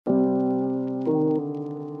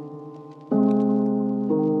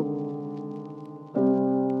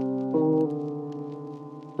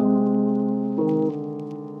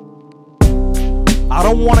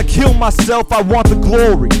don't wanna kill myself, I want the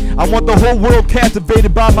glory. I want the whole world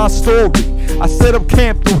captivated by my story. I set up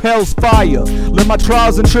camp through hell's fire. Let my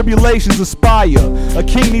trials and tribulations aspire. A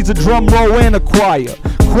king needs a drum roll and a choir.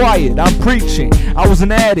 Quiet, I'm preaching. I was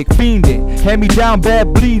an addict, fiending. Had me down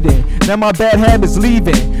bad bleeding. Now my bad habits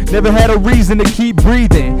leaving. Never had a reason to keep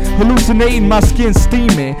breathing. Hallucinating, my skin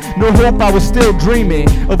steaming. No hope, I was still dreaming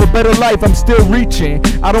of a better life, I'm still reaching.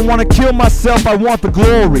 I don't wanna kill myself, I want the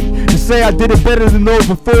glory. To say I did it better than those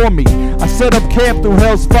before me. I set up camp through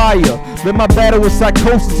hell's fire. Let my battle with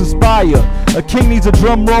psychosis aspire. A king needs a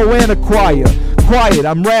drum roll and a choir. Quiet,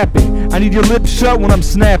 I'm rapping. I need your lips shut when I'm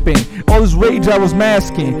snapping. All this rage I was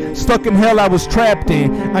masking. Stuck in hell I was trapped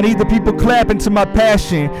in. I need the people clapping to my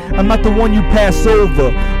passion. I'm not the one you pass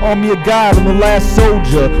over. Army of God, I'm the last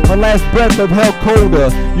soldier. My last breath of hell colder.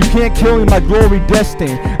 You can't kill me, my glory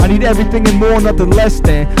destined. I need everything and more, nothing less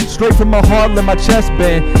than. Straight from my heart, let my chest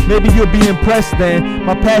bend. Maybe you'll be impressed then.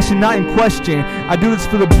 My passion not in question. I do this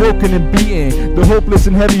for the broken and beaten, the hopeless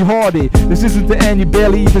and heavy-hearted. This isn't the end, you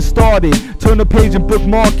barely even started. Turn the page and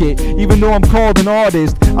bookmark it. Even though I'm called an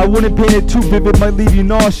artist, I wouldn't paint it too vivid, might leave you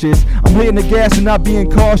nauseous. I'm hitting the gas and not being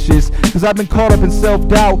cautious, cause I've been caught up in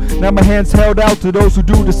self-doubt. Now my hands held out to those who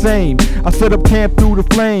do the same. I set up camp through the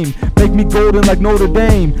flame. Make me golden like Notre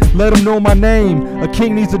Dame. Let them know my name. A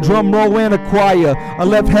king needs a drum roll and a choir. I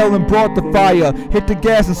left hell and brought the fire. Hit the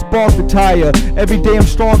gas and spark the tire. Every day I'm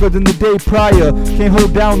stronger than the day prior. Can't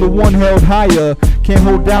hold down the one held higher. Can't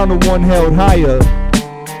hold down the one held higher.